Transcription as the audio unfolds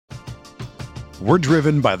We're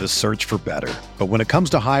driven by the search for better. But when it comes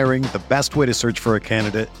to hiring, the best way to search for a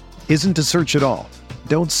candidate isn't to search at all.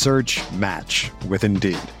 Don't search, match with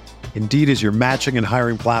Indeed. Indeed is your matching and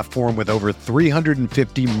hiring platform with over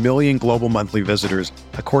 350 million global monthly visitors,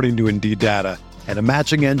 according to Indeed data, and a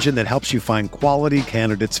matching engine that helps you find quality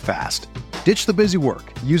candidates fast. Ditch the busy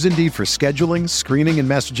work. Use Indeed for scheduling, screening, and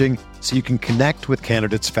messaging so you can connect with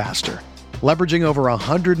candidates faster. Leveraging over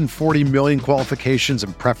 140 million qualifications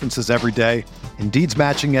and preferences every day, Indeed's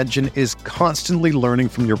matching engine is constantly learning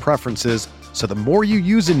from your preferences, so the more you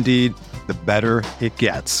use Indeed, the better it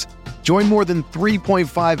gets. Join more than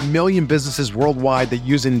 3.5 million businesses worldwide that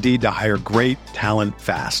use Indeed to hire great talent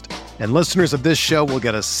fast. And listeners of this show will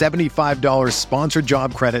get a $75 sponsored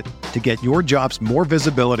job credit to get your jobs more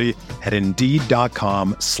visibility at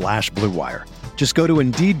Indeed.com/Blue Wire. Just go to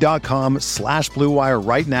Indeed.com/Blue Wire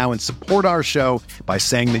right now and support our show by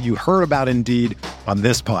saying that you heard about Indeed on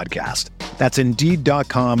this podcast. That's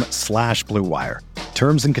Indeed.com/Blue Wire.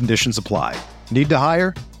 Terms and conditions apply. Need to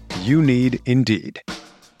hire? You need Indeed.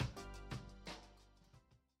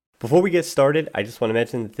 Before we get started, I just want to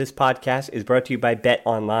mention that this podcast is brought to you by Bet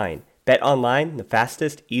Online. Bet Online, the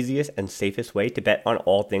fastest, easiest, and safest way to bet on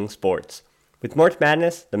all things sports. With March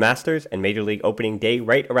Madness, the Masters, and Major League Opening Day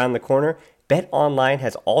right around the corner, Bet Online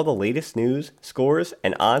has all the latest news, scores,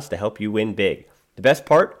 and odds to help you win big. The best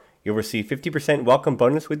part? You'll receive 50% welcome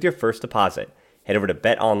bonus with your first deposit. Head over to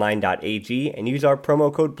betonline.ag and use our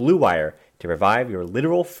promo code BLUEWIRE to revive your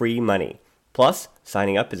literal free money. Plus,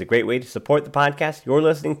 signing up is a great way to support the podcast you're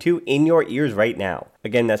listening to in your ears right now.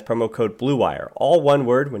 Again, that's promo code BLUEWIRE, all one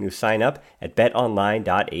word when you sign up at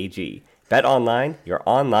betonline.ag. BetOnline, your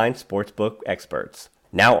online sportsbook experts.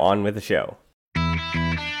 Now on with the show.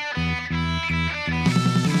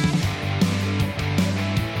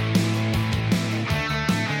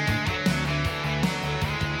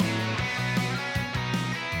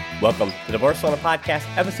 Welcome to the Barcelona Podcast,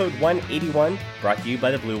 episode 181, brought to you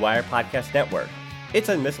by the Blue Wire Podcast Network. It's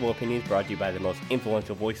Unmissable Opinions, brought to you by the most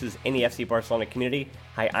influential voices in the FC Barcelona community.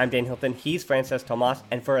 Hi, I'm Dan Hilton, he's Frances Tomas,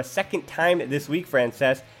 and for a second time this week,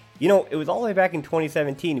 Frances, you know, it was all the way back in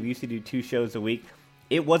 2017, we used to do 2 shows a week.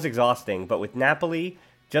 It was exhausting, but with Napoli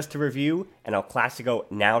just to review and El Clásico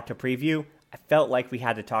now to preview, I felt like we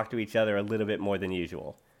had to talk to each other a little bit more than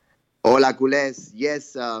usual. Hola, culés.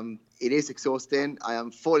 Yes, it is exhausting. I am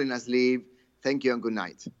falling asleep. Thank you and good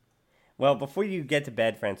night. Well, before you get to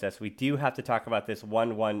bed, Frances, we do have to talk about this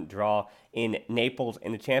 1-1 draw in Naples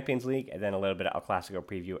in the Champions League, and then a little bit of El Clásico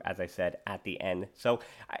preview, as I said, at the end. So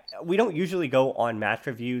we don't usually go on match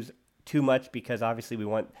reviews too much because obviously we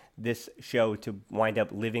want this show to wind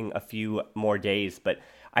up living a few more days. But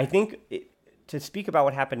I think to speak about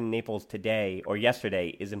what happened in Naples today or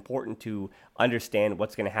yesterday is important to understand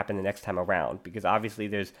what's going to happen the next time around, because obviously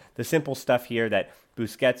there's the simple stuff here that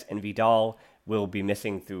Busquets and Vidal will be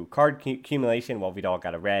missing through card accumulation. Well, Vidal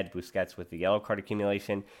got a red, Busquets with the yellow card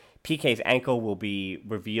accumulation. Piqué's ankle will be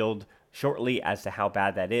revealed shortly as to how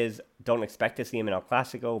bad that is. Don't expect to see him in El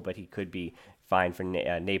Clásico, but he could be fine for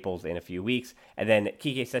Naples in a few weeks. And then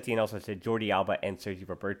Quique Setién also said Jordi Alba and Sergi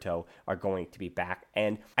Roberto are going to be back.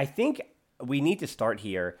 And I think we need to start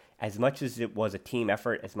here. As much as it was a team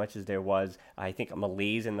effort, as much as there was, I think, a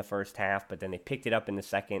malaise in the first half, but then they picked it up in the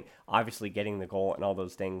second, obviously getting the goal and all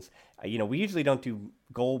those things. We usually don't do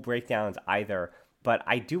goal breakdowns either, but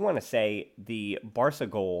I do want to say the Barca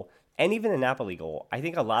goal and even the Napoli goal, I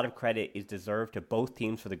think a lot of credit is deserved to both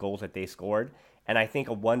teams for the goals that they scored. And I think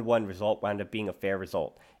a 1-1 result wound up being a fair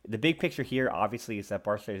result. The big picture here, obviously, is that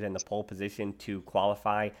Barca is in the pole position to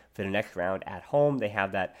qualify for the next round at home. They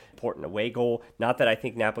have that important away goal. Not that I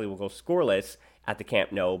think Napoli will go scoreless at the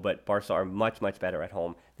Camp Nou, but Barca are much, much better at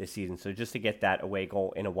home this season. So just to get that away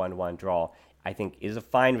goal in a 1-1 draw, I think is a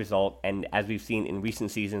fine result. And as we've seen in recent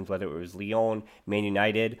seasons, whether it was Lyon, Man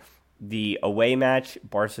United, the away match,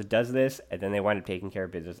 Barca does this, and then they wind up taking care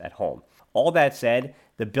of business at home. All that said,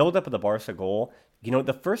 the buildup of the Barca goal,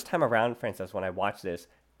 the first time around, Frances, when I watched this,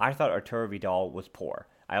 I thought Arturo Vidal was poor.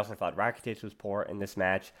 I also thought Rakitic was poor in this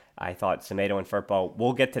match. I thought Semedo and Firpo,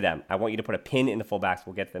 we'll get to them. I want you to put a pin in the fullbacks.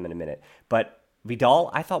 We'll get to them in a minute. But Vidal,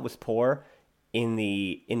 I thought was poor in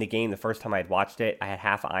the game the first time I had watched it. I had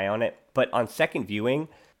half eye on it. But on second viewing,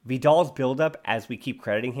 Vidal's buildup, as we keep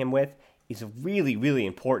crediting him with, is really, really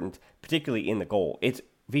important, particularly in the goal. It's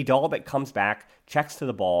Vidal that comes back, checks to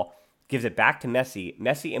the ball, gives it back to Messi.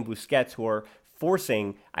 Messi and Busquets, who are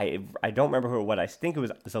forcing I don't remember who it was. I think it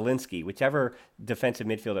was Zielinski, whichever defensive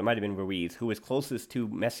midfielder, it might have been Ruiz, who was closest to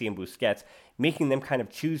Messi and Busquets, making them kind of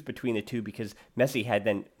choose between the two because Messi had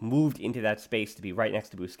then moved into that space to be right next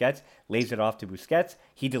to Busquets, lays it off to Busquets.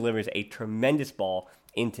 He delivers a tremendous ball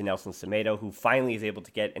into Nelson Semedo, who finally is able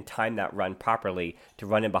to get and time that run properly to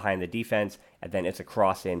run in behind the defense, and then it's a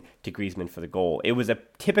cross in to Griezmann for the goal. It was a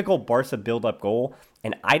typical Barca build-up goal,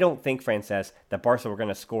 and I don't think, Frances, that Barca were going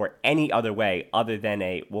to score any other way other than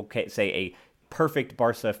we'll say a perfect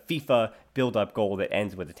Barca FIFA build-up goal that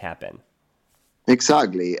ends with a tap-in.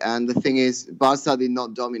 Exactly. And the thing is, Barca did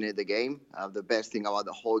not dominate the game. The best thing about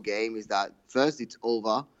the whole game is that first, it's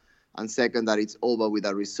over. And second, that it's over with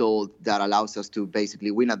a result that allows us to basically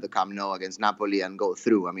win at the Camp Nou against Napoli and go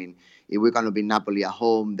through. I mean, if we're going to beat Napoli at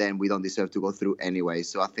home, then we don't deserve to go through anyway.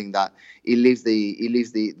 So I think that it leaves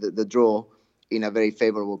the draw in a very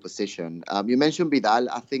favorable position. You mentioned Vidal.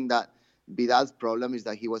 I think that Vidal's problem is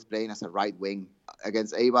that he was playing as a right wing.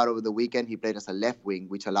 Against Eibar over the weekend, he played as a left wing,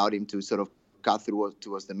 which allowed him to sort of cut through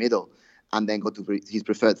towards the middle and then go to his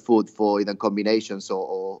preferred foot for either combinations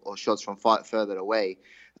or shots from further away.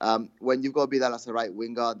 When you've got Vidal as a right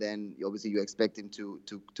winger, then obviously you expect him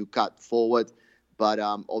to cut forward. But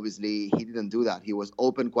obviously he didn't do that. He was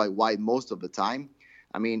open quite wide most of the time.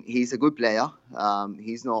 I mean, he's a good player.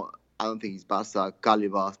 He's not, I don't think he's Barca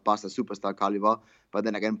superstar caliber. But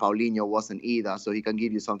then again, Paulinho wasn't either. So he can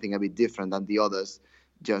give you something a bit different than the others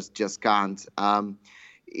just can't.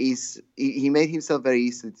 He made himself very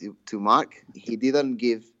easy to mark. He didn't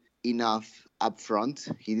give enough up front.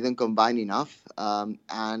 He didn't combine enough,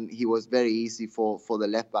 and he was very easy for the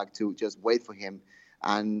left back to just wait for him.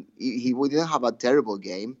 And he didn't have a terrible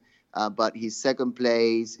game, but his second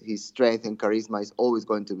place, his strength and charisma is always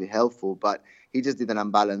going to be helpful, but he just didn't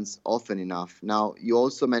unbalance often enough. Now, you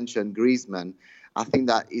also mentioned Griezmann. I think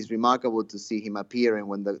that is remarkable to see him appearing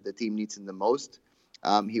when the team needs him the most.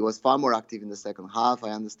 He was far more active in the second half,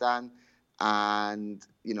 I understand. And,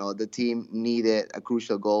 the team needed a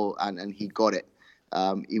crucial goal, and he got it.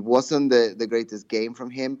 It wasn't the greatest game from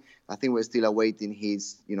him. I think we're still awaiting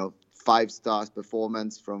his, 5-star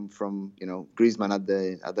performance from Griezmann at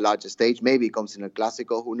the larger stage. Maybe it comes in a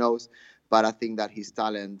Clásico, who knows? But I think that his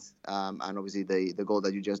talent and obviously the goal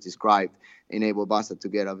that you just described enabled Barca to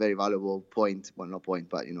get a very valuable point. Well, not point,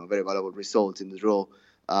 but, very valuable result in the draw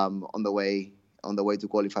on the way to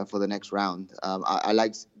qualify for the next round. I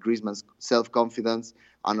like Griezmann's self-confidence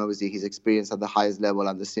and obviously his experience at the highest level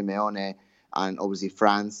under Simeone, and obviously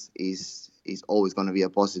France is always going to be a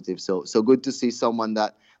positive. So good to see someone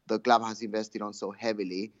that the club has invested on so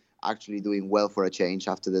heavily actually doing well for a change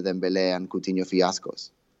after the Dembélé and Coutinho fiascos.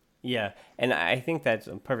 Yeah, and I think that's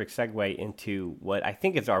a perfect segue into what I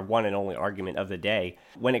think is our one and only argument of the day.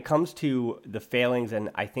 When it comes to the failings, and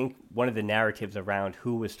I think one of the narratives around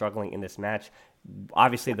who was struggling in this match,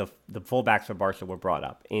 obviously the fullbacks for Barca were brought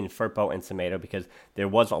up in Firpo and Semedo because there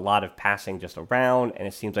was a lot of passing just around, and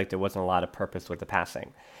it seems like there wasn't a lot of purpose with the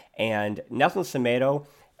passing. And Nelson Semedo,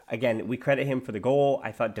 again, we credit him for the goal.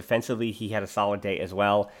 I thought defensively he had a solid day as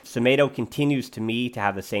well. Semedo continues to me to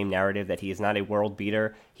have the same narrative that he is not a world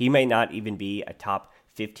beater. He may not even be a top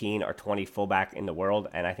 15 or 20 fullback in the world,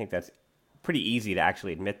 and I think that's pretty easy to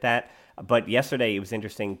actually admit that. But yesterday it was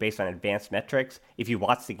interesting based on advanced metrics. If you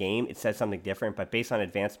watch the game, it says something different, but based on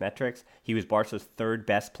advanced metrics, he was Barca's third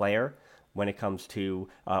best player when it comes to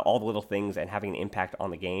all the little things and having an impact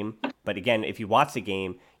on the game. But again, if you watch the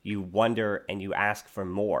game, you wonder and you ask for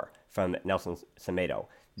more from Nelson Semedo.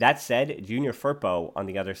 That said, Junior Firpo on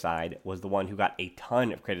the other side was the one who got a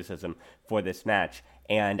ton of criticism for this match.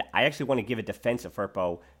 And I actually want to give a defense of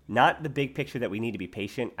Firpo, not the big picture that we need to be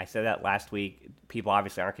patient. I said that last week. People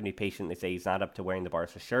obviously aren't going to be patient. They say he's not up to wearing the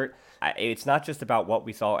Barca shirt. It's not just about what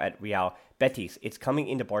we saw at Real Betis. It's coming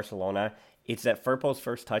into Barcelona. It's that Firpo's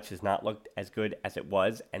first touch has not looked as good as it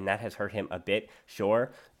was, and that has hurt him a bit,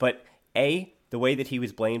 sure. But the way that he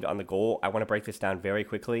was blamed on the goal, I want to break this down very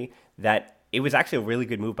quickly, that it was actually a really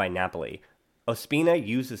good move by Napoli. Ospina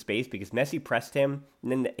used the space because Messi pressed him,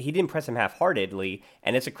 and then he didn't press him half-heartedly,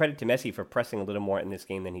 and it's a credit to Messi for pressing a little more in this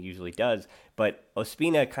game than he usually does, but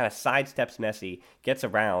Ospina kind of sidesteps Messi, gets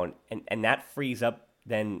around, and that frees up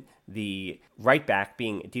then the right back,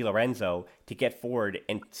 being Di Lorenzo, to get forward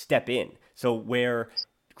and step in. So where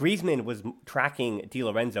Griezmann was tracking Di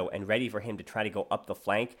Lorenzo and ready for him to try to go up the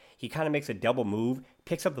flank, he kind of makes a double move,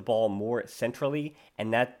 picks up the ball more centrally,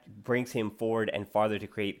 and that brings him forward and farther to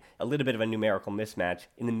create a little bit of a numerical mismatch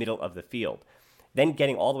in the middle of the field. Then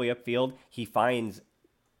getting all the way upfield, he finds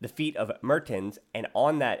the feet of Mertens, and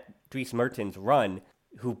on that Dries Mertens run,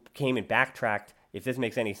 who came and backtracked, if this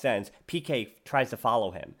makes any sense, Piqué tries to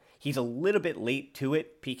follow him. He's a little bit late to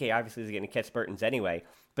it. PK obviously is going to catch Mertens anyway.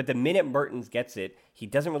 But the minute Mertens gets it, he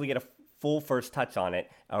doesn't really get a full first touch on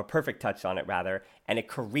it, or perfect touch on it rather, and it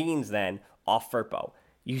careens then off Firpo.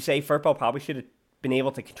 You say Firpo probably should have been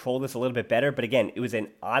able to control this a little bit better, but again, it was an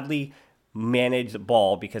oddly managed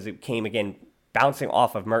ball because it came, again, bouncing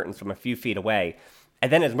off of Mertens from a few feet away.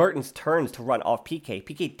 And then as Mertens turns to run off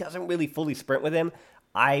PK doesn't really fully sprint with him.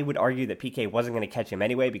 I would argue that PK wasn't going to catch him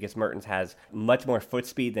anyway because Mertens has much more foot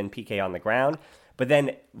speed than PK on the ground. But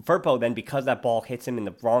then Firpo, because that ball hits him in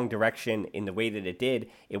the wrong direction in the way that it did,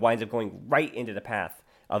 it winds up going right into the path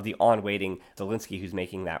of the on-waiting Zielinski who's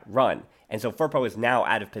making that run. And so Firpo is now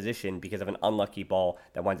out of position because of an unlucky ball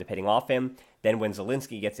that winds up hitting off him. Then when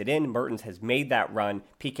Zielinski gets it in, Mertens has made that run.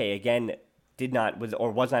 PK again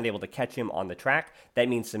was not able to catch him on the track. That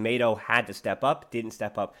means Semedo had to step up, didn't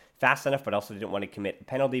step up fast enough, but also didn't want to commit a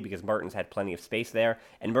penalty because Mertens had plenty of space there,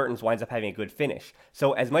 and Mertens winds up having a good finish.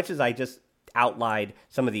 So as much as I just outlined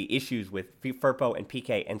some of the issues with Firpo and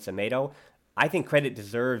PK and Semedo, I think credit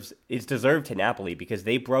is deserved to Napoli because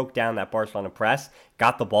they broke down that Barcelona press,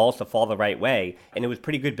 got the balls to fall the right way, and it was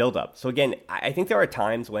pretty good build-up. So again, I think there are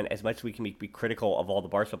times when, as much as we can be critical of all the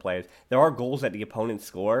Barca players, there are goals that the opponents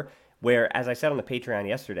score where, as I said on the Patreon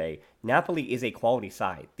yesterday, Napoli is a quality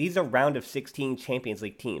side. These are round of 16 Champions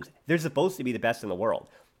League teams. They're supposed to be the best in the world.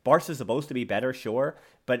 Barca's supposed to be better, sure,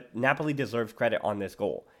 but Napoli deserves credit on this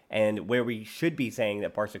goal. And where we should be saying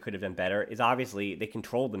that Barca could have done better is obviously they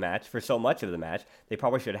controlled the match for so much of the match. They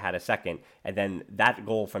probably should have had a second, and then that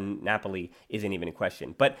goal from Napoli isn't even in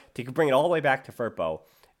question. But to bring it all the way back to Firpo,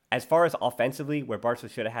 as far as offensively, where Barca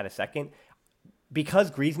should have had a second,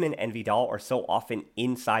 because Griezmann and Vidal are so often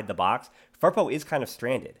inside the box, Firpo is kind of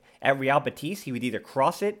stranded. At Real Betis, he would either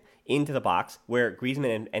cross it into the box, where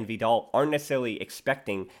Griezmann and Vidal aren't necessarily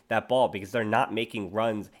expecting that ball because they're not making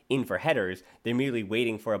runs in for headers. They're merely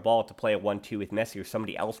waiting for a ball to play a 1-2 with Messi or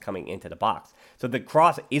somebody else coming into the box. So the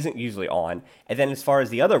cross isn't usually on. And then as far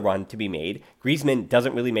as the other run to be made, Griezmann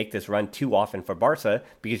doesn't really make this run too often for Barca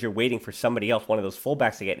because you're waiting for somebody else, one of those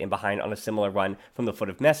fullbacks, to get in behind on a similar run from the foot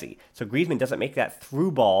of Messi. So Griezmann doesn't make that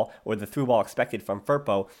through ball or the through ball expected from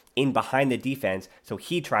Firpo in behind the defense, so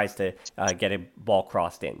he tries to get a ball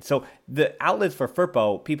crossed in. So the outlets for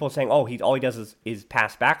Firpo, people saying, all he does is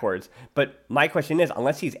pass backwards. But my question is,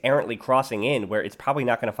 unless he's errantly crossing in where it's probably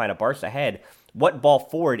not going to find a Barca head, what ball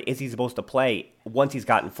forward is he supposed to play once he's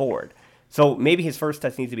gotten forward? So maybe his first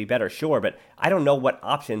touch needs to be better, sure, but I don't know what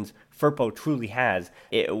options Firpo truly has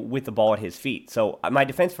with the ball at his feet. So my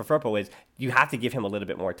defense for Firpo is you have to give him a little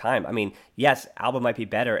bit more time. I mean, yes, Alba might be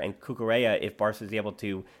better, and Cucurella, if Barca is able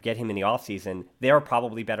to get him in the offseason, there are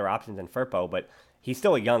probably better options than Firpo, but he's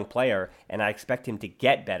still a young player, and I expect him to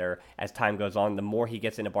get better as time goes on, the more he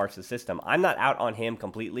gets into Barca's system. I'm not out on him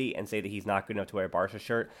completely and say that he's not good enough to wear a Barca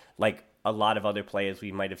shirt like a lot of other players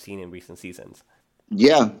we might have seen in recent seasons.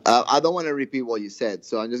 Yeah, I don't want to repeat what you said,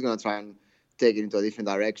 so I'm just going to try and take it into a different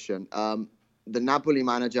direction. The Napoli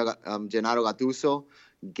manager, Gennaro Gattuso,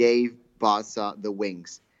 gave Barca the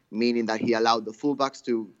wings, meaning that he allowed the fullbacks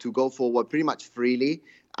to go forward pretty much freely,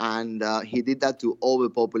 and he did that to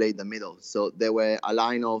overpopulate the middle. So there were a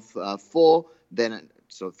line of 4, then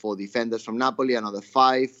 4 defenders from Napoli, another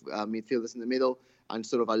 5 midfielders in the middle, and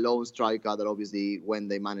sort of a lone striker that obviously when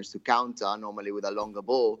they managed to counter, normally with a longer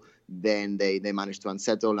ball, then they managed to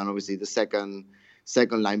unsettle. And obviously the second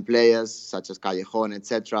line players such as Callejon,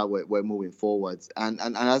 etc., were moving forwards. And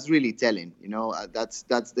that's really telling. That's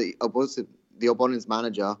the opponent's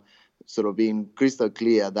manager sort of being crystal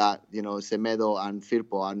clear that, Semedo and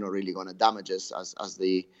Firpo are not really going to damage us as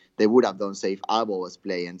they would have done, say, if Alba was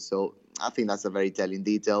playing. So I think that's a very telling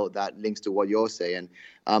detail that links to what you're saying.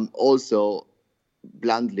 Also,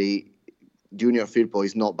 bluntly, Junior Firpo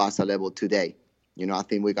is not Barca level today. I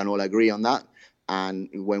think we can all agree on that. And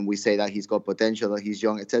when we say that he's got potential, that he's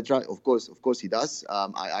young, etc., of course he does.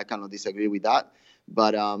 I cannot disagree with that.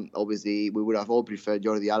 But obviously, we would have all preferred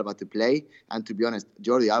Jordi Alba to play. And to be honest,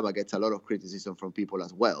 Jordi Alba gets a lot of criticism from people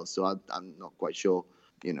as well. So I'm not quite sure,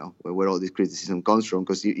 where all this criticism comes from.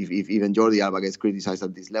 Because if even Jordi Alba gets criticized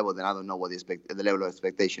at this level, then I don't know what the level of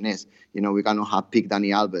expectation is. We cannot have picked Dani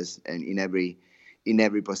Alves in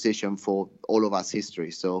every position for all of us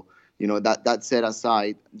history. So, that set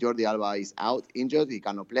aside, Jordi Alba is out, injured. He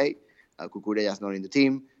cannot play. Cucurella is not in the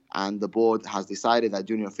team. And the board has decided that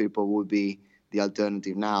Junior Firpo would be the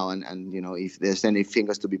alternative now. And if there's any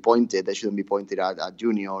fingers to be pointed, they shouldn't be pointed at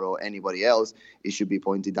Junior or anybody else. It should be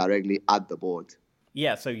pointed directly at the board.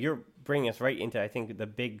 Yeah, so you're bringing us right into, I think, the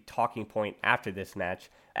big talking point after this match.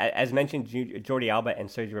 As mentioned, Jordi Alba and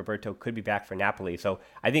Sergio Roberto could be back for Napoli. So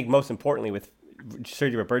I think most importantly with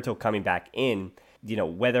Sergio Roberto coming back in,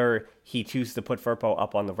 whether he chooses to put Firpo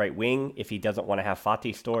up on the right wing, if he doesn't want to have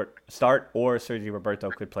Fati start, or Sergio Roberto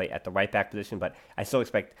could play at the right back position, but I still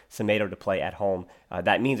expect Semedo to play at home.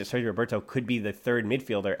 That means that Sergio Roberto could be the third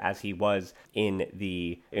midfielder as he was in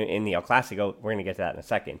the El Clásico. We're going to get to that in a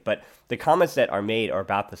second. But the comments that are made are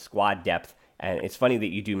about the squad depth. And it's funny that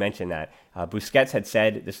you do mention that. Busquets had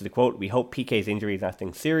said, this is a quote, "We hope Piqué's injury is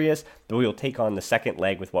nothing serious, but we will take on the second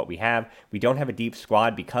leg with what we have. We don't have a deep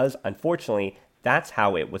squad because, unfortunately, that's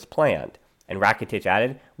how it was planned." And Rakitic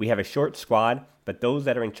added, "We have a short squad, but those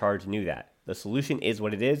that are in charge knew that. The solution is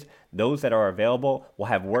what it is. Those that are available will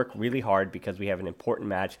have worked really hard because we have an important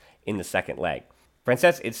match in the second leg."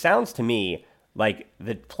 Frances, it sounds to me like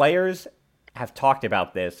the players have talked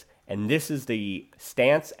about this, and this is the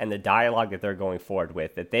stance and the dialogue that they're going forward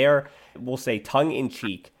with, that they're, we'll say,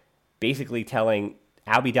 tongue-in-cheek, basically telling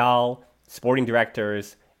Abidal, sporting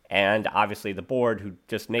directors, and obviously the board, who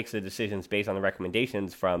just makes the decisions based on the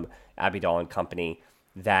recommendations from Abidal and company,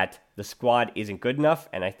 that the squad isn't good enough,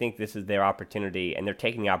 and I think this is their opportunity, and they're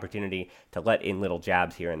taking the opportunity to let in little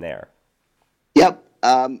jabs here and there. Yep.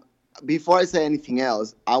 Before I say anything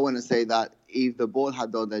else, I want to say that if the board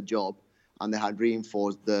had done their job, and they had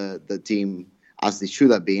reinforced the team as they should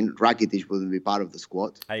have been, Rakitic wouldn't be part of the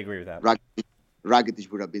squad. I agree with that.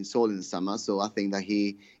 Rakitic would have been sold in the summer, so I think that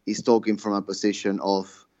he is talking from a position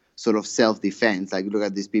of sort of self-defense. Like, look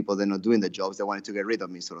at these people, they're not doing the jobs, they wanted to get rid of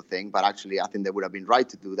me, sort of thing. But actually, I think they would have been right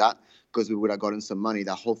to do that, because we would have gotten some money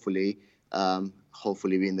that hopefully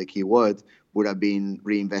being the key word, would have been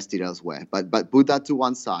reinvested elsewhere. But put that to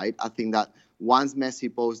one side. I think that once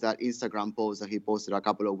Messi posted that Instagram post that he posted a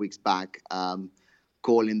couple of weeks back,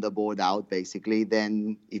 calling the board out, basically,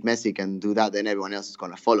 then if Messi can do that, then everyone else is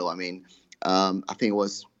going to follow. I mean, I think it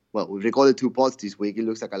was, we recorded 2 pods this week. It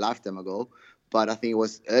looks like a lifetime ago. But I think it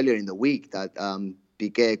was earlier in the week that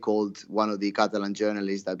Piqué called one of the Catalan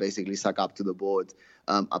journalists that basically suck up to the board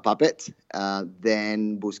a puppet.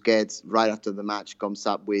 Then Busquets, right after the match, comes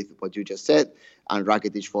up with what you just said, and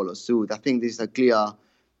Rakitic follows suit. I think this is a clear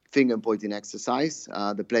finger-pointing exercise.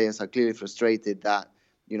 The players are clearly frustrated that,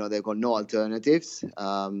 they've got no alternatives.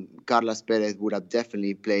 Carlos Perez would have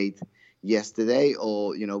definitely played yesterday,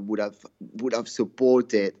 or, would have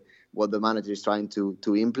supported what the manager is trying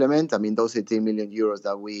to implement. I mean, those 18 million euros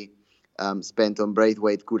that we spent on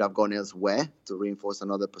Braithwaite could have gone elsewhere to reinforce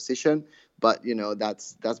another position. But,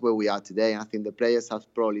 that's where we are today. And I think the players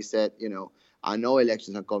have probably said, I know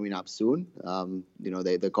elections are coming up soon.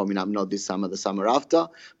 They're coming up not this summer, the summer after.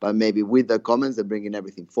 But maybe with the comments, they're bringing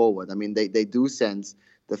everything forward. I mean, they do sense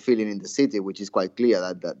the feeling in the city, which is quite clear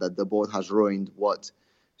that the board has ruined what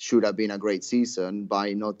should have been a great season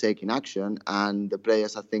by not taking action. And the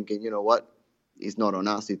players are thinking, you know what? It's not on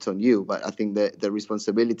us, it's on you. But I think the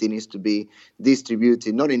responsibility needs to be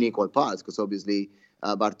distributed, not in equal parts, because obviously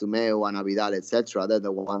Bartomeu and Abidal, etc., they're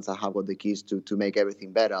the ones that have got the keys to make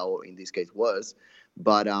everything better, or in this case worse.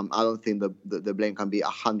 But I don't think the blame can be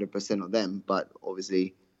 100% on them. But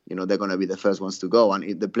obviously, they're going to be the first ones to go.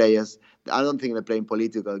 And the players, I don't think they're playing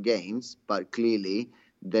political games, but clearly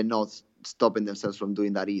they're not stopping themselves from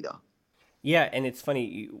doing that either. Yeah, and it's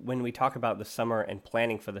funny, when we talk about the summer and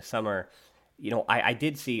planning for the summer, I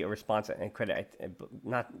did see a response and credit,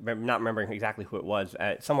 not remembering exactly who it was,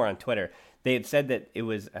 somewhere on Twitter. They had said that it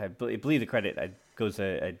was, I believe the credit goes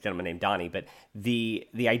to a gentleman named Donnie, but the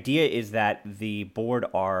idea is that the board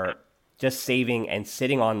are just saving and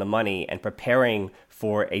sitting on the money and preparing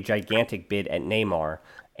for a gigantic bid at Neymar.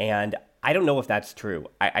 And I don't know if that's true.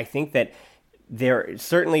 I think that there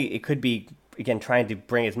certainly, it could be, again, trying to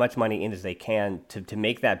bring as much money in as they can to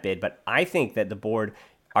make that bid. But I think that the board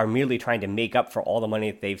are merely trying to make up for all the money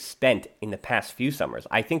that they've spent in the past few summers.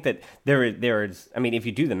 I think that there is, I mean, if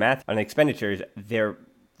you do the math on expenditures, they're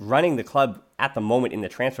running the club at the moment in the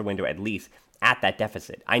transfer window at least at that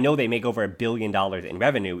deficit. I know they make over $1 billion in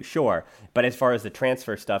revenue, sure, but as far as the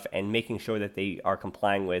transfer stuff and making sure that they are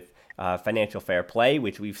complying with financial fair play,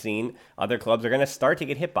 which we've seen other clubs are going to start to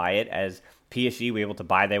get hit by it, as PSG were able to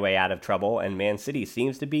buy their way out of trouble, and Man City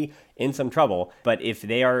seems to be in some trouble. But if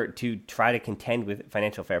they are to try to contend with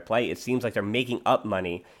financial fair play, it seems like they're making up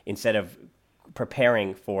money instead of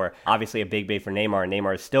preparing for, obviously, a big bid for Neymar.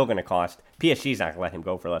 Neymar is still going to cost, PSG's not going to let him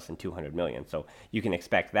go for less than 200 million, so you can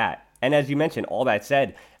expect that. And as you mentioned, all that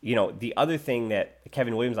said, the other thing that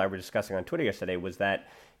Kevin Williams and I were discussing on Twitter yesterday was that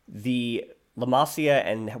the La Masia,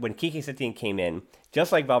 and when Quique Setién came in,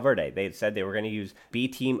 just like Valverde, they had said they were going to use B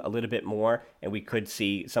team a little bit more, and we could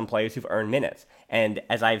see some players who've earned minutes. And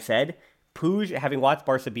as I've said, Puig, having watched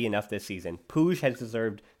Barca be enough this season, Puig has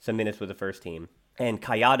deserved some minutes with the first team. And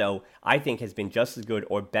Callado, I think, has been just as good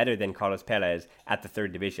or better than Carlos Perez at the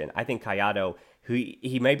third division. I think Callado who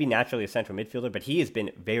he may be naturally a central midfielder, but he has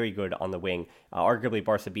been very good on the wing, arguably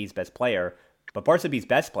Barca B's best player. But Barca B's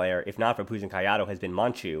best player, if not for Puig and Callado, has been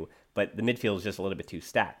Manchu, but the midfield is just a little bit too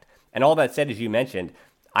stacked. And all that said, as you mentioned,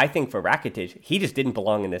 I think for Rakitic, he just didn't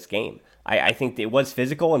belong in this game. I think it was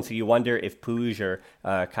physical, and so you wonder if Puig or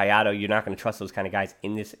Callado, you're not going to trust those kind of guys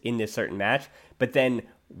in this certain match. But then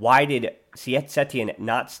why did Setien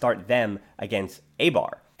not start them against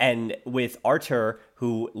Eibar? And with Artur,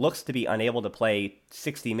 who looks to be unable to play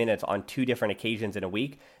 60 minutes on 2 different occasions in a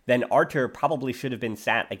week, then Artur probably should have been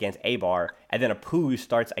sat against Eibar, and then a Puig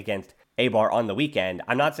starts against Eibar on the weekend.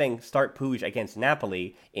 I'm not saying start Puig against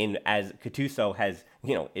Napoli, as Gattuso has,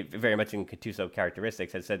 very much in Gattuso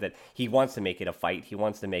characteristics, has said that he wants to make it a fight. He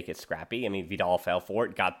wants to make it scrappy. I mean, Vidal fell for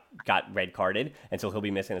it, got red carded, and so he'll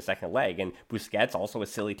be missing a second leg. And Busquets, also a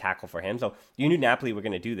silly tackle for him. So you knew Napoli were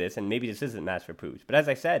going to do this, and maybe this isn't a match for Puig. But as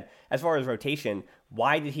I said, as far as rotation,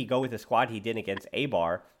 why did he go with the squad he did against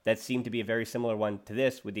Eibar? That seemed to be a very similar one to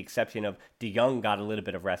this, with the exception of De Jong got a little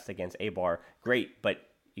bit of rest against Eibar. Great, but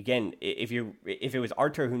again, if it was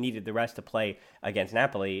Artur who needed the rest to play against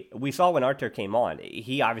Napoli, we saw when Artur came on,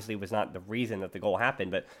 he obviously was not the reason that the goal happened,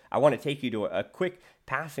 but I want to take you to a quick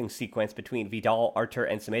passing sequence between Vidal, Artur,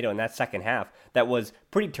 and Semedo in that second half that was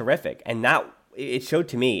pretty terrific, and that it showed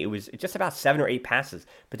to me it was just about 7 or 8 passes,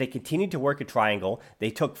 but they continued to work a triangle. They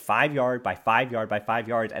took 5 yard by 5 yard by 5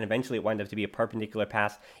 yards, and eventually it wound up to be a perpendicular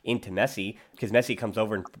pass into Messi, because Messi comes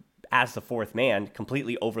over and, as the fourth man,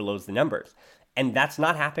 completely overloads the numbers. And that's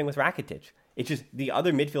not happening with Rakitic. It's just the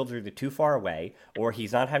other midfielders are either too far away, or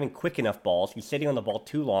he's not having quick enough balls. He's sitting on the ball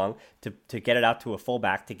too long to get it out to a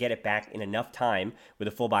fullback, to get it back in enough time where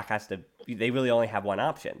the fullback they really only have one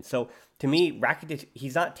option. So to me, Rakitic,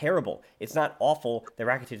 he's not terrible. It's not awful that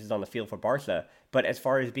Rakitic is on the field for Barca, but as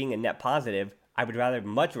far as being a net positive, I would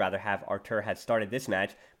much rather have Artur had started this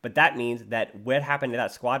match, but that means that what happened to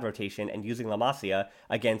that squad rotation and using La Masia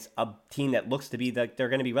against a team that looks to be that they're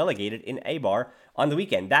going to be relegated in Eibar on the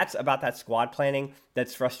weekend. That's about that squad planning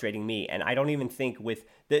that's frustrating me, and I don't even think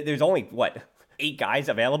there's only, 8 guys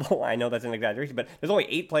available? I know that's an exaggeration, but there's only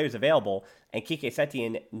 8 players available, and Quique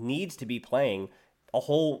Setien needs to be playing a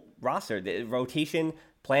whole roster. The rotation,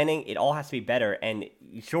 planning, it all has to be better. And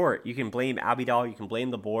sure, you can blame Abidal, you can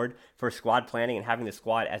blame the board for squad planning and having the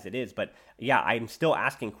squad as it is. But yeah, I'm still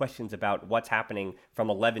asking questions about what's happening from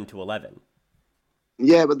 11 to 11.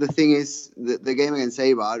 Yeah, but the thing is, the game against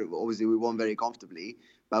Eibar, obviously we won very comfortably,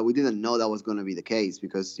 but we didn't know that was going to be the case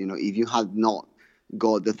because, if you had not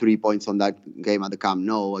got the 3 points on that game at the Camp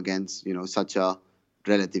Nou against, such a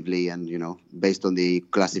relatively and, based on the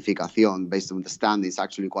clasificación, based on the standings,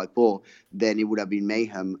 actually quite poor, then it would have been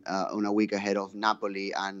mayhem on a week ahead of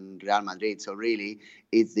Napoli and Real Madrid. So really,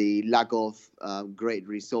 it's the lack of great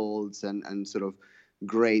results and sort of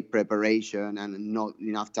great preparation and not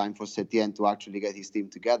enough time for Setien to actually get his team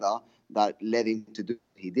together that led him to do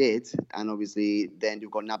what he did. And obviously, then you've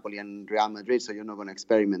got Napoli and Real Madrid, so you're not going to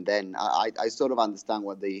experiment then. I sort of understand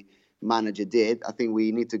what the manager did. I think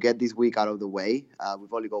we need to get this week out of the way.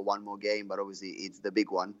 We've only got one more game, but obviously it's the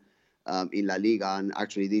big one in La Liga. And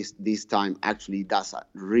actually this time actually does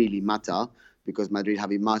really matter because Madrid have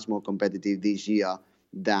been much more competitive this year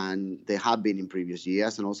than they have been in previous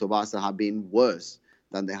years. And also Barca have been worse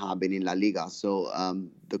than they have been in La Liga. So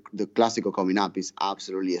the Clásico coming up is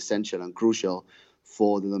absolutely essential and crucial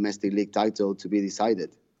for the domestic league title to be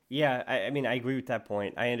decided. Yeah, I mean, I agree with that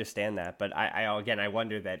point. I understand that. But I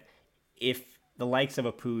wonder that if the likes of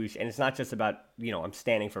a Puig, and it's not just about, I'm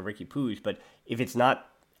standing for Ricky Puig, but if it's not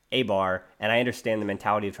Eibar, and I understand the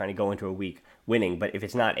mentality of trying to go into a week winning, but if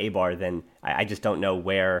it's not Eibar, then I just don't know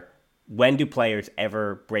when do players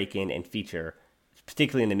ever break in and feature,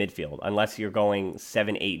 particularly in the midfield, unless you're going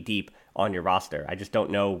 7-8 deep on your roster. I just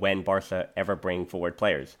don't know when Barca ever bring forward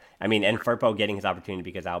players. I mean, and Firpo getting his opportunity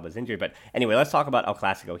because Alba's injured. But anyway, let's talk about El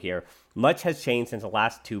Clásico here. Much has changed since the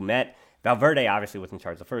last two met. Valverde obviously was in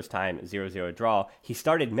charge the first time, 0-0 draw. He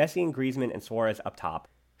started Messi and Griezmann and Suarez up top.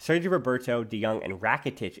 Sergio Roberto, De Jong, and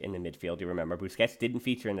Rakitic in the midfield, you remember. Busquets didn't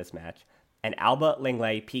feature in this match. And Alba,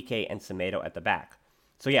 Lenglet, Piqué, and Semedo at the back.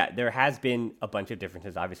 So yeah, there has been a bunch of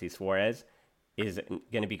differences. Obviously, Suarez is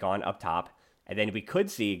going to be gone up top. And then we could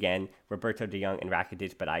see, again, Roberto, De Jong, and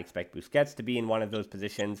Rakitic, but I expect Busquets to be in one of those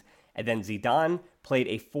positions. And then Zidane played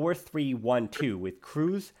a 4-3-1-2 with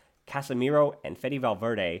Cruz, Casemiro, and Fede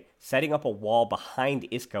Valverde setting up a wall behind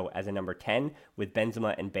Isco as a number 10 with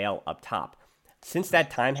Benzema and Bale up top. Since that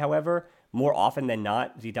time, however, more often than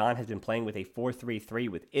not, Zidane has been playing with a 4-3-3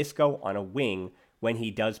 with Isco on a wing when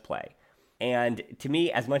he does play. And to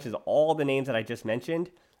me, as much as all the names that I just mentioned,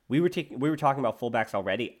 We were talking about fullbacks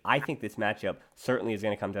already. I think this matchup certainly is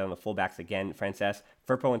going to come down to fullbacks again, Frances.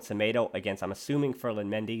 Firpo and Semedo against, I'm assuming,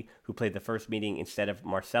 Ferland Mendy, who played the first meeting instead of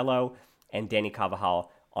Marcelo, and Danny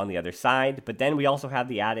Carvajal on the other side. But then we also have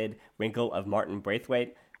the added wrinkle of Martin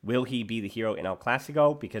Braithwaite. Will he be the hero in El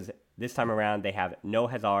Clásico? Because this time around they have no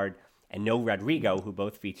Hazard and no Rodrigo, who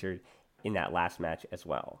both featured in that last match as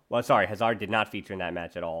well. Well, sorry, Hazard did not feature in that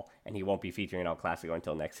match at all, and he won't be featuring in El Clásico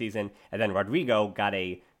until next season. And then Rodrigo got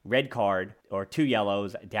a red card or 2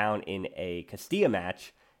 yellows down in a Castilla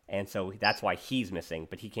match, and so that's why he's missing,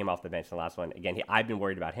 but he came off the bench in the last one. Again, I've been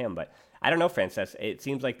worried about him, but I don't know, Frances. It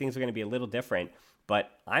seems like things are going to be a little different, but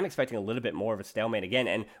I'm expecting a little bit more of a stalemate again,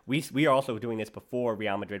 and we are also doing this before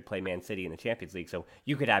Real Madrid play Man City in the Champions League, so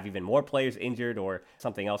you could have even more players injured or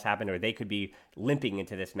something else happen, or they could be limping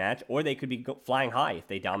into this match, or they could be flying high if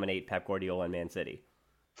they dominate Pep Guardiola and Man City.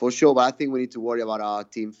 For sure, but I think we need to worry about our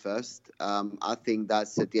team first. I think that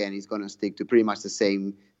Setien is going to stick to pretty much the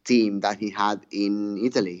same team that he had in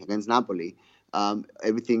Italy against Napoli.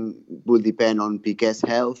 Everything will depend on Piqué's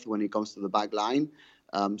health when it comes to the back line.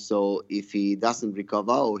 So if he doesn't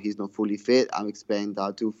recover or he's not fully fit, I'm expecting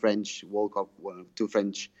our two French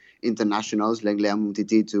internationals, Lenglet and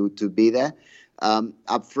Umtiti, to be there.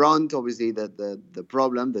 Up front, obviously, the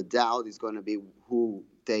problem, the doubt is going to be who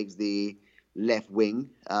takes the left wing.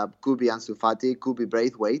 Could be Ansu Fati, could be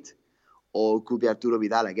Braithwaite, or could be Arturo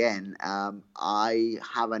Vidal again. I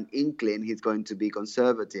have an inkling he's going to be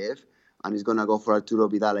conservative and he's going to go for Arturo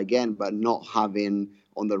Vidal again, but not having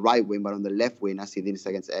on the right wing, but on the left wing as he did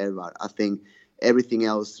against Eibar. I think everything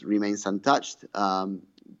else remains untouched,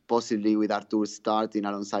 possibly with Artur starting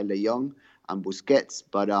alongside De Jong and Busquets.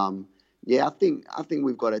 But I think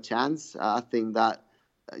we've got a chance. I think that,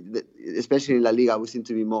 especially in La Liga, we seem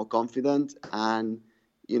to be more confident. And,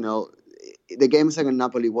 the games against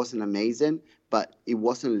Napoli wasn't amazing, but it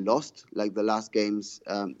wasn't lost like the last games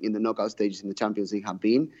in the knockout stages in the Champions League have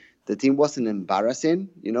been. The team wasn't embarrassing,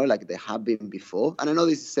 like they have been before. And I know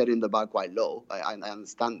this is setting the bar quite low. I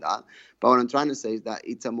understand that. But what I'm trying to say is that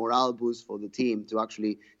it's a morale boost for the team to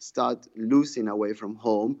actually start losing away from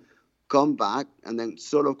home, come back, and then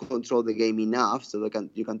sort of control the game enough so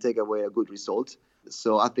you can take away a good result.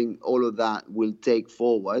 So I think all of that will take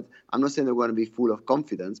forward. I'm not saying they're going to be full of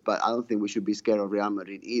confidence, but I don't think we should be scared of Real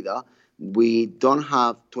Madrid either. We don't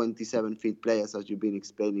have 27 fit players, as you've been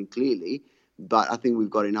explaining clearly, but I think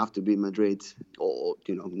we've got enough to beat Madrid or,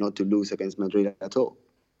 not to lose against Madrid at all.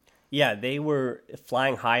 Yeah, they were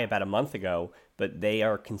flying high about a month ago, but they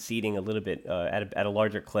are conceding a little bit at a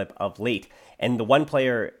larger clip of late. And the one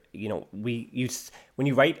player, when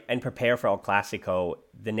you write and prepare for El Clásico,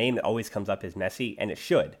 the name that always comes up is Messi, and it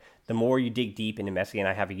should. The more you dig deep into Messi, and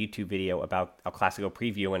I have a YouTube video about El Clásico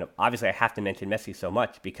preview, and obviously I have to mention Messi so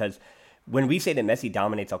much because when we say that Messi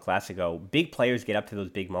dominates El Clásico, big players get up to those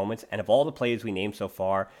big moments. And of all the players we named so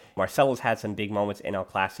far, Marcelo's had some big moments in El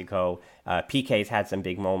Clásico. Piqué's had some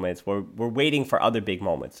big moments. We're waiting for other big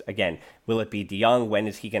moments. Again, will it be De Jong? When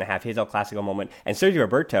is he going to have his El Clásico moment? And Sergio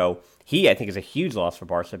Roberto, he I think is a huge loss for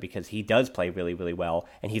Barca because he does play really, really well.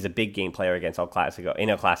 And he's a big game player against El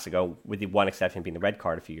Clásico, with the one exception being the red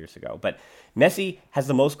card a few years ago. But Messi has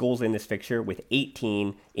the most goals in this fixture with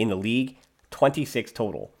 18 in the league, 26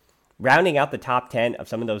 total. Rounding out the top 10 of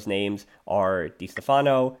some of those names are Di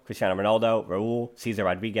Stefano, Cristiano Ronaldo, Raul, Cesar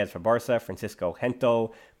Rodriguez for Barca, Francisco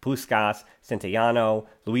Gento, Puskás, Centellano,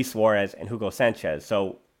 Luis Suarez, and Hugo Sanchez.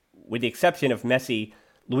 So with the exception of Messi,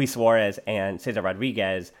 Luis Suarez, and Cesar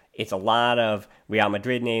Rodriguez, it's a lot of Real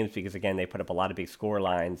Madrid names because, again, they put up a lot of big score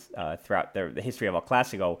lines throughout the history of El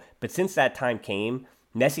Clásico. But since that time came,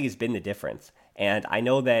 Messi has been the difference. And I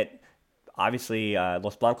know that, obviously,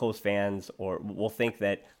 Los Blancos fans will think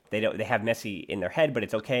that they have Messi in their head, but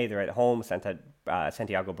it's okay. They're at home,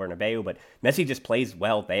 Santiago Bernabeu, but Messi just plays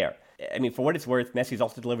well there. I mean, for what it's worth, Messi's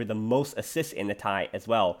also delivered the most assists in the tie as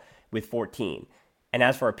well with 14. And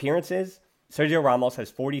as for appearances, Sergio Ramos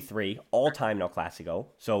has 43 all-time in El Clásico.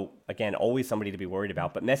 So, again, always somebody to be worried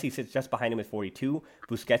about. But Messi sits just behind him with 42.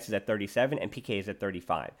 Busquets is at 37, and Piqué is at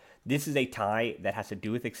 35. This is a tie that has to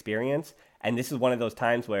do with experience. And this is one of those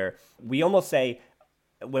times where we almost say,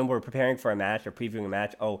 when we're preparing for a match or previewing a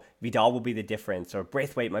match, Vidal will be the difference, or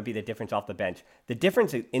Braithwaite might be the difference off the bench. The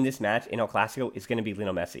difference in this match in El Clásico is going to be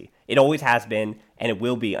Lionel Messi. It always has been, and it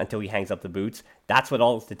will be until he hangs up the boots. That's what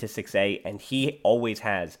all the statistics say, and he always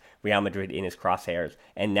has Real Madrid in his crosshairs.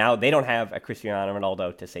 And now they don't have a Cristiano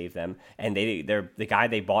Ronaldo to save them, and they're the guy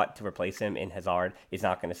they bought to replace him in Hazard is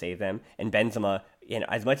not going to save them. And Benzema,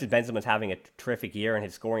 as much as Benzema's having a terrific year and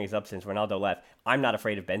his scoring is up since Ronaldo left, I'm not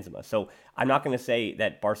afraid of Benzema. So I'm not going to say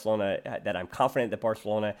that that I'm confident that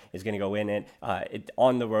Barcelona is going to go in it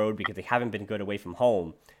on the road because they haven't been good away from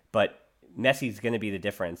home. But Messi's going to be the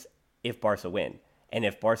difference if Barca win. And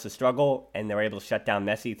if Barca struggle and they're able to shut down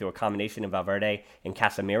Messi through a combination of Valverde and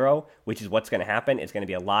Casemiro, which is what's going to happen, it's going to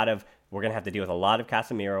be we're going to have to deal with a lot of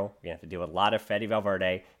Casemiro. We're going to have to deal with a lot of Fede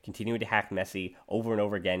Valverde, continuing to hack Messi over and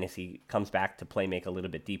over again as he comes back to play make a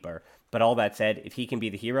little bit deeper. But all that said, if he can be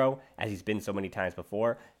the hero, as he's been so many times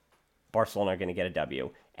before, Barcelona are going to get a W.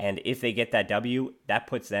 And if they get that W, that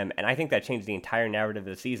puts them, and I think that changed the entire narrative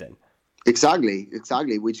of the season.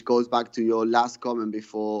 Exactly. Which goes back to your last comment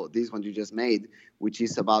before this one you just made, which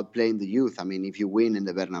is about playing the youth. I mean, if you win in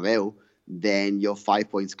the Bernabeu, then you're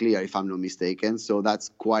 5 points clear, if I'm not mistaken. So that's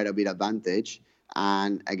quite a bit advantage.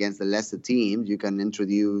 And against the lesser team, you can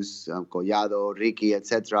introduce Collado, Ricky,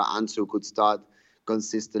 etc. Ansu could start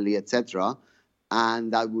consistently, etc.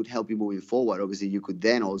 And that would help you moving forward. Obviously, you could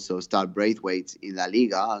then also start Braithwaite in La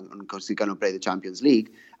Liga, because he cannot play the Champions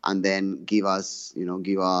League, and then give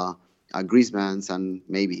Griezmann and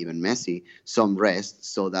maybe even Messi some rest,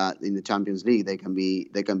 so that in the Champions League they can be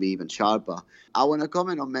even sharper. I want to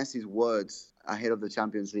comment on Messi's words ahead of the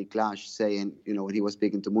Champions League clash, saying, when he was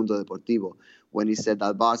speaking to Mundo Deportivo, when he said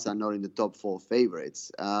that Barca are not in the top 4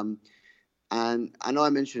 favourites. And I know I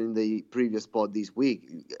mentioned in the previous pod this week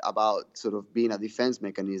about sort of being a defense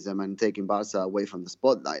mechanism and taking Barca away from the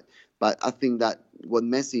spotlight. But I think that what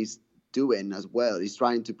Messi's doing as well is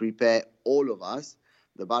trying to prepare all of us,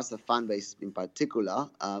 the Barca fan base in particular,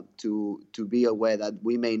 to be aware that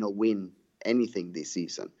we may not win anything this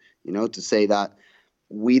season. To say that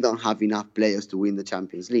we don't have enough players to win the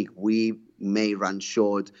Champions League. We may run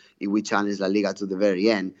short if we challenge La Liga to the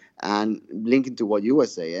very end. And linking to what you were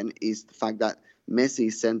saying is the fact that Messi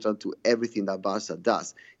is central to everything that Barca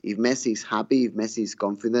does. If Messi is happy, if Messi is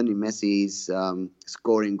confident, if Messi is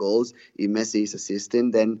scoring goals, if Messi is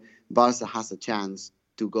assisting, then Barca has a chance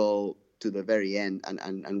to go to the very end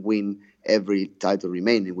and win every title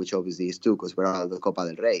remaining, which obviously is 2 because we're out of the Copa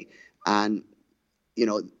del Rey. And,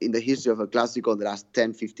 in the history of a Clásico, the last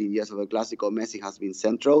 10, 15 years of a Clásico, Messi has been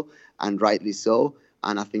central, and rightly so.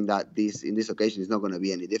 And I think that in this occasion is not going to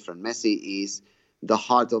be any different. Messi is the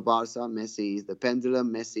heart of Barca. Messi is the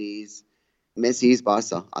pendulum. Messi is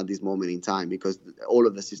Barca at this moment in time, because all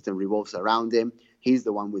of the system revolves around him. He's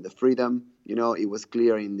the one with the freedom. It was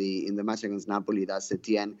clear in the match against Napoli that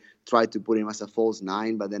Setien tried to put him as a false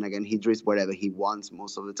 9, but then again, he drifts wherever he wants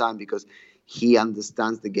most of the time because he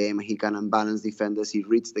understands the game. He can unbalance defenders. He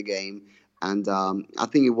reads the game. And I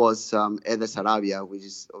think it was Eder Sarabia, which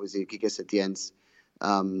is obviously Quique Setien's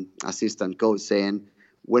assistant coach, saying,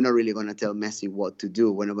 we're not really going to tell Messi what to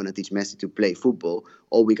do. We're not going to teach Messi to play football.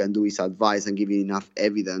 All we can do is advise and give you enough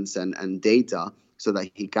evidence and data so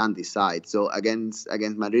that he can decide. So against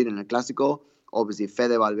Madrid in El Clásico, obviously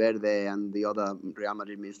Fede Valverde and the other Real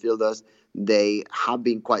Madrid midfielders, they have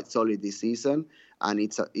been quite solid this season, and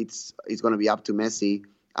it's going to be up to Messi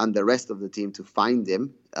and the rest of the team to find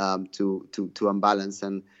him, to unbalance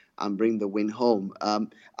and bring the win home.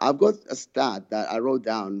 I've got a stat that I wrote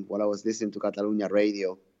down while I was listening to Catalunya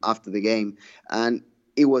radio after the game, and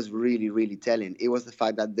it was really, really telling. It was the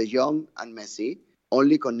fact that De Jong and Messi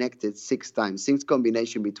only connected 6 times, 6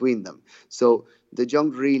 combination between them. So De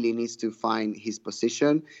Jong really needs to find his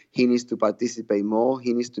position. He needs to participate more.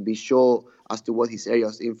 He needs to be sure as to what his area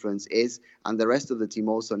of influence is. And the rest of the team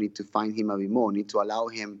also need to find him a bit more, need to allow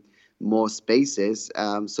him more spaces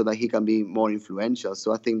so that he can be more influential.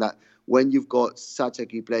 So I think that when you've got such a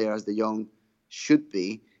key player as De Jong should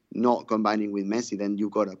be, not combining with Messi, then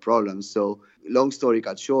you've got a problem. So long story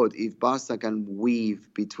cut short, if Barca can weave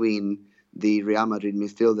between the Real Madrid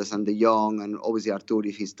midfielders and De Jong, and obviously Artur,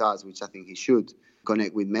 if he starts, which I think he should,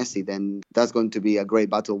 connect with Messi, then that's going to be a great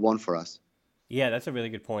battle won for us. Yeah, that's a really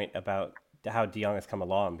good point about how De Jong has come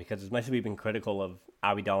along, because as much as we've been critical of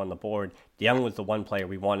Abidal on the board, De Jong was the one player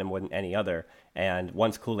we wanted more than any other. And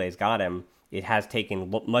once Koolai's got him, it has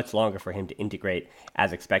taken much longer for him to integrate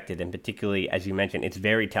as expected. And particularly, as you mentioned, it's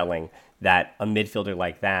very telling that a midfielder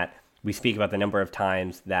like that, we speak about the number of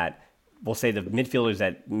times that we'll say the midfielders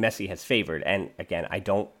that Messi has favored. And again,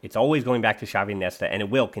 it's always going back to Xavi and Iniesta, and it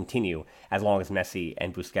will continue as long as Messi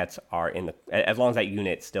and Busquets are as long as that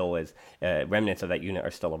unit still is, remnants of that unit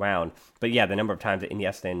are still around. But yeah, the number of times that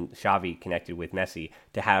Iniesta and Xavi connected with Messi,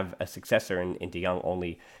 to have a successor in De Jong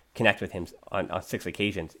only connect with him on 6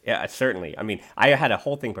 occasions. Yeah, certainly. I mean, I had a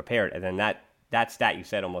whole thing prepared, and then that stat you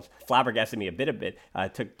said almost flabbergasted me a bit,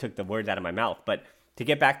 took the words out of my mouth. But to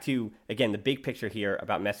get back to, again, the big picture here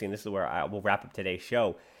about Messi, and this is where I will wrap up today's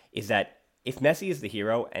show, is that if Messi is the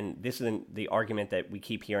hero, and this is the argument that we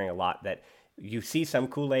keep hearing a lot, that you see some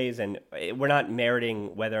Kool-Aids, and we're not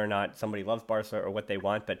meriting whether or not somebody loves Barca or what they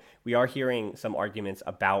want, but we are hearing some arguments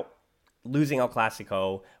about losing El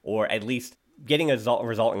Clásico, or at least getting a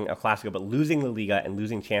result in El Clásico, but losing La Liga and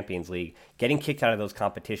losing Champions League, getting kicked out of those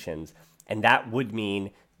competitions, and that would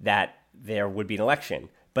mean that there would be an election.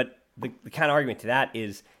 But the kind of argument to that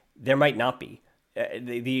is there might not be.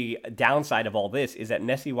 The downside of all this is that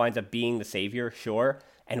Messi winds up being the savior, sure.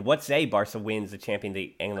 And what say Barca wins the Champions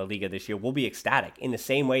League and La Liga this year? We'll be ecstatic in the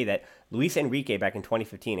same way that Luis Enrique back in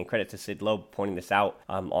 2015, and credit to Sid Lowe pointing this out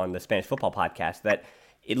on the Spanish Football Podcast, that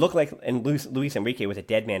it looked like Luis Enrique was a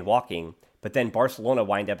dead man walking, but then Barcelona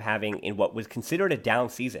wind up having, in what was considered a down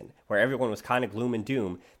season, where everyone was kind of gloom and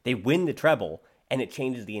doom, they win the treble, and it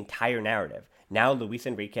changes the entire narrative. Now Luis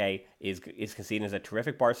Enrique is considered as a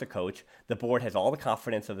terrific Barca coach. The board has all the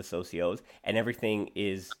confidence of the socios, and everything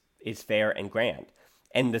is fair and grand.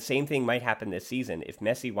 And the same thing might happen this season if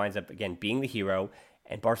Messi winds up, again, being the hero,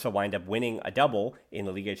 and Barca wind up winning a double in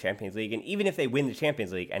the Liga Champions League. And even if they win the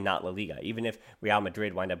Champions League and not La Liga, even if Real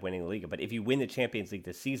Madrid wind up winning La Liga, but if you win the Champions League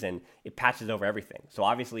this season, it patches over everything. So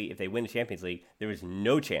obviously, if they win the Champions League, there is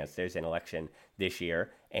no chance there's an election this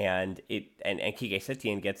year. And Quique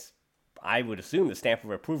Setién gets, I would assume, the stamp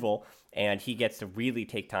of approval, and he gets to really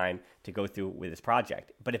take time to go through with his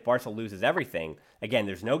project. But if Barca loses everything, again,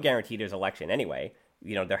 there's no guarantee there's election anyway.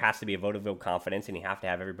 There has to be a vote of confidence, and you have to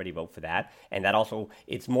have everybody vote for that. And that also,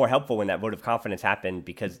 it's more helpful when that vote of confidence happens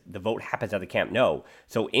because the vote happens at the Camp Nou.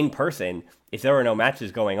 So in person, if there are no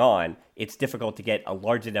matches going on, it's difficult to get a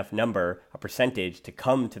large enough number, a percentage, to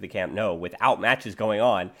come to the Camp Nou without matches going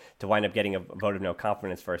on to wind up getting a vote of no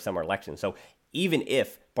confidence for a summer election. So even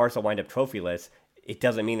if Barca wind up trophyless, it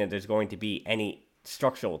doesn't mean that there's going to be any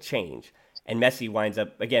structural change. And Messi winds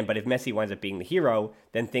up, again, but if Messi winds up being the hero,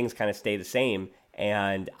 then things kind of stay the same.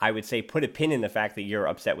 And I would say put a pin in the fact that you're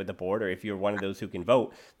upset with the board, or if you're one of those who can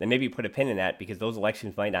vote, then maybe put a pin in that, because those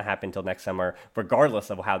elections might not happen until next summer, regardless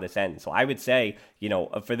of how this ends. So I would say,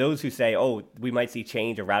 for those who say, oh, we might see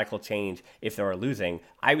change or radical change if they are losing,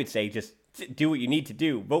 I would say just do what you need to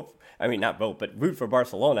do. Not vote, but root for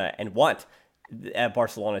Barcelona and want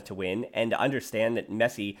Barcelona to win, and to understand that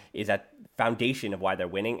Messi is at foundation of why they're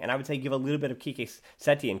winning. And I would say give a little bit of Quique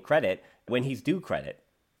Setién credit when he's due credit.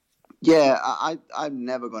 Yeah, I'm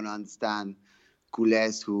never going to understand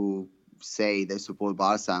culés who say they support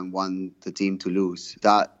Barca and want the team to lose.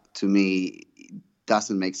 That, to me,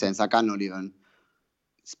 doesn't make sense. I cannot even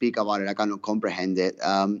speak about it. I cannot comprehend it.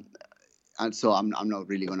 And so I'm not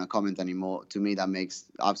really going to comment anymore. To me, that makes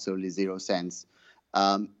absolutely zero sense.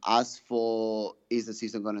 As for, is the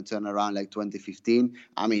season going to turn around like 2015?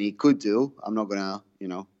 I mean, it could do. I'm not going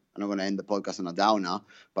to end the podcast on a downer.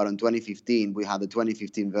 But in 2015, we had the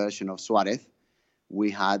 2015 version of Suarez. We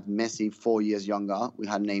had Messi 4 years younger. We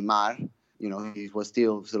had Neymar. He was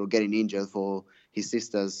still sort of getting injured for his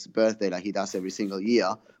sister's birthday like he does every single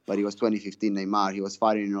year. But it was 2015 Neymar. He was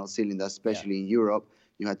firing in all cylinders, especially in Europe.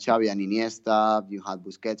 You had Xavi and Iniesta. You had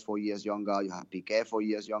Busquets 4 years younger. You had Piqué 4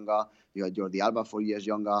 years younger. You had Jordi Alba 4 years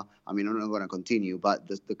younger. I mean, I'm not going to continue, but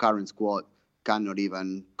the current squad cannot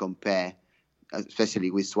even compare,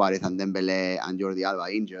 especially with Suarez and Dembélé and Jordi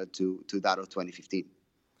Alba injured, to that of 2015.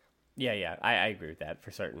 Yeah, I agree with that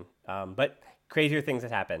for certain. But crazier things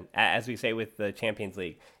that happen, as we say with the Champions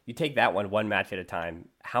League. You take that one match at a time.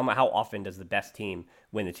 How often does the best team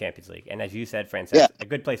win the Champions League? And as you said, Frances, a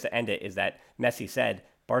good place to end it is that Messi said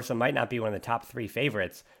Barca might not be one of the top three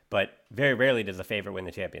favorites, but very rarely does a favorite win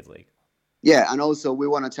the Champions League. Yeah, and also we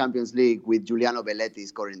won a Champions League with Giuliano Belletti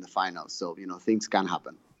scoring in the final. So, things can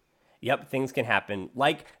happen. Yep, things can happen.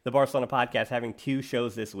 Like the Barcelona podcast having 2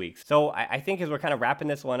 shows this week. So I think as we're kind of wrapping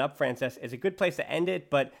this one up, Frances, it's a good place to end it,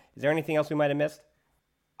 but is there anything else we might have missed?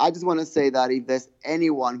 I just want to say that if there's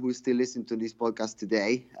anyone who's still listening to this podcast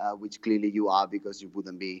today, which clearly you are because you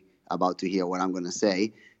wouldn't be about to hear what I'm going to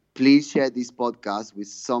say, please share this podcast with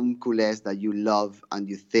some culés that you love and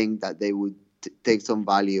you think that they would take some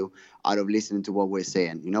value out of listening to what we're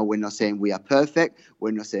saying. We're not saying we are perfect.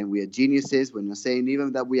 We're not saying we are geniuses. We're not saying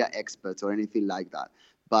even that we are experts or anything like that.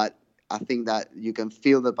 But I think that you can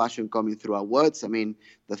feel the passion coming through our words. I mean,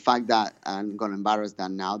 the fact that, I'm going to embarrass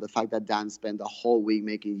Dan now, the fact that Dan spent the whole week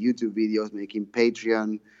making YouTube videos, making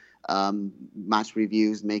Patreon match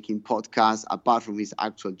reviews, making podcasts, apart from his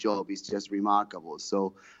actual job, is just remarkable.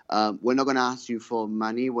 So we're not going to ask you for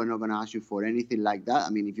money. We're not going to ask you for anything like that. I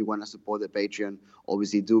mean, if you want to support the Patreon,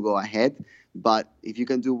 obviously do go ahead. But if you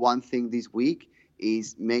can do one thing this week,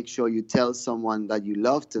 is make sure you tell someone that you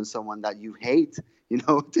love, tell someone that you hate,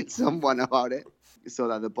 tell someone about it so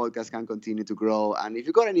that the podcast can continue to grow. And if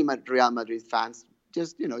you've got any Real Madrid fans,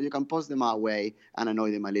 just, you can post them our way and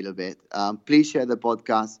annoy them a little bit. Please share the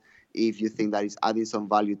podcast if you think that it's adding some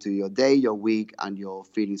value to your day, your week, and your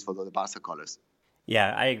feelings for the Barca colors.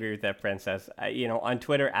 Yeah, I agree with that, Frances. On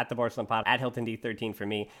Twitter, at the Barcelona Pod, at HiltonD13 for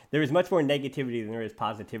me, there is much more negativity than there is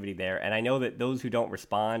positivity there. And I know that those who don't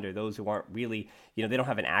respond or those who aren't really, they don't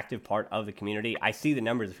have an active part of the community, I see the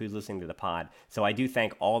numbers of who's listening to the pod. So I do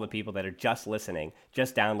thank all the people that are just listening,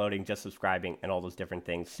 just downloading, just subscribing, and all those different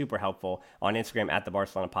things. Super helpful. On Instagram, at the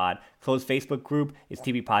Barcelona Pod. Closed Facebook group is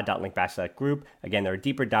tvpod.link/that group. Again, there are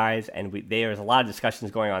deeper dives, and there's a lot of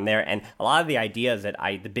discussions going on there. And a lot of the ideas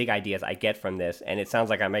the big ideas I get from this, and it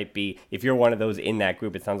sounds like I might be, if you're one of those in that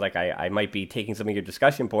group, it sounds like I might be taking some of your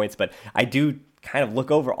discussion points, but I do kind of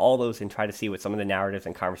look over all those and try to see what some of the narratives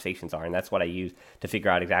and conversations are, and that's what I use to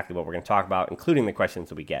figure out exactly what we're going to talk about, including the questions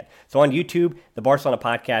that we get. So on YouTube, the Barcelona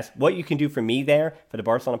Podcast, what you can do for me there, for the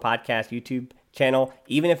Barcelona Podcast YouTube channel,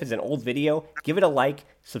 even if it's an old video, give it a like,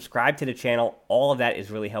 subscribe to the channel. All of that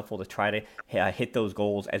is really helpful to try to hit those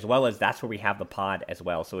goals, as well as that's where we have the pod as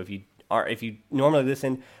well. So if you normally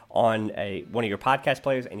listen on one of your podcast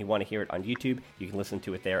players and you want to hear it on YouTube, you can listen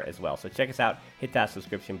to it there as well. So check us out, hit that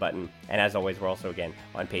subscription button, and as always, we're also, again,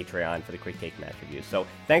 on Patreon for the quick take match reviews. So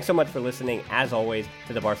thanks so much for listening, as always,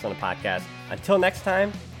 to the Barcelona Podcast. Until next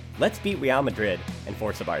time, let's beat Real Madrid and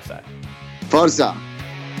Forza Barca. Forza!